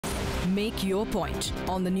Make your point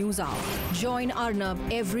on the News Hour. Join Arnab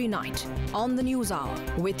every night on the News Hour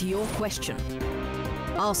with your question.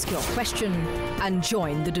 Ask your question and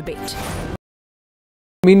join the debate.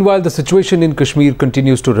 Meanwhile, the situation in Kashmir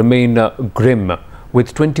continues to remain grim,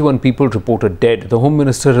 with 21 people reported dead. The Home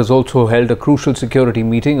Minister has also held a crucial security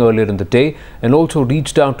meeting earlier in the day and also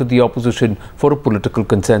reached out to the opposition for a political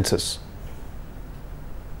consensus.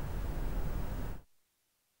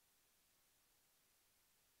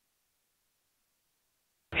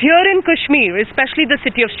 Here in Kashmir, especially the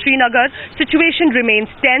city of Srinagar, situation remains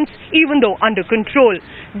tense even though under control.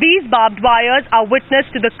 These barbed wires are witness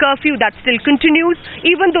to the curfew that still continues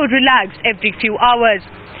even though relaxed every few hours.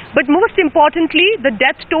 But most importantly, the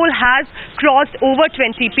death toll has crossed over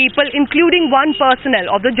 20 people, including one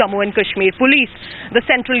personnel of the Jammu and Kashmir police. The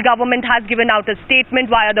central government has given out a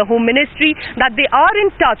statement via the Home Ministry that they are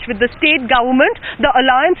in touch with the state government, the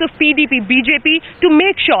alliance of PDP-BJP, to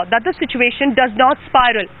make sure that the situation does not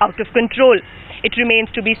spiral out of control. It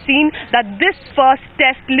remains to be seen that this first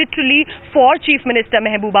test literally for Chief Minister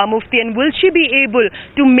Mehbooba Mufti, and will she be able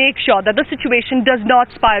to make sure that the situation does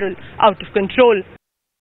not spiral out of control.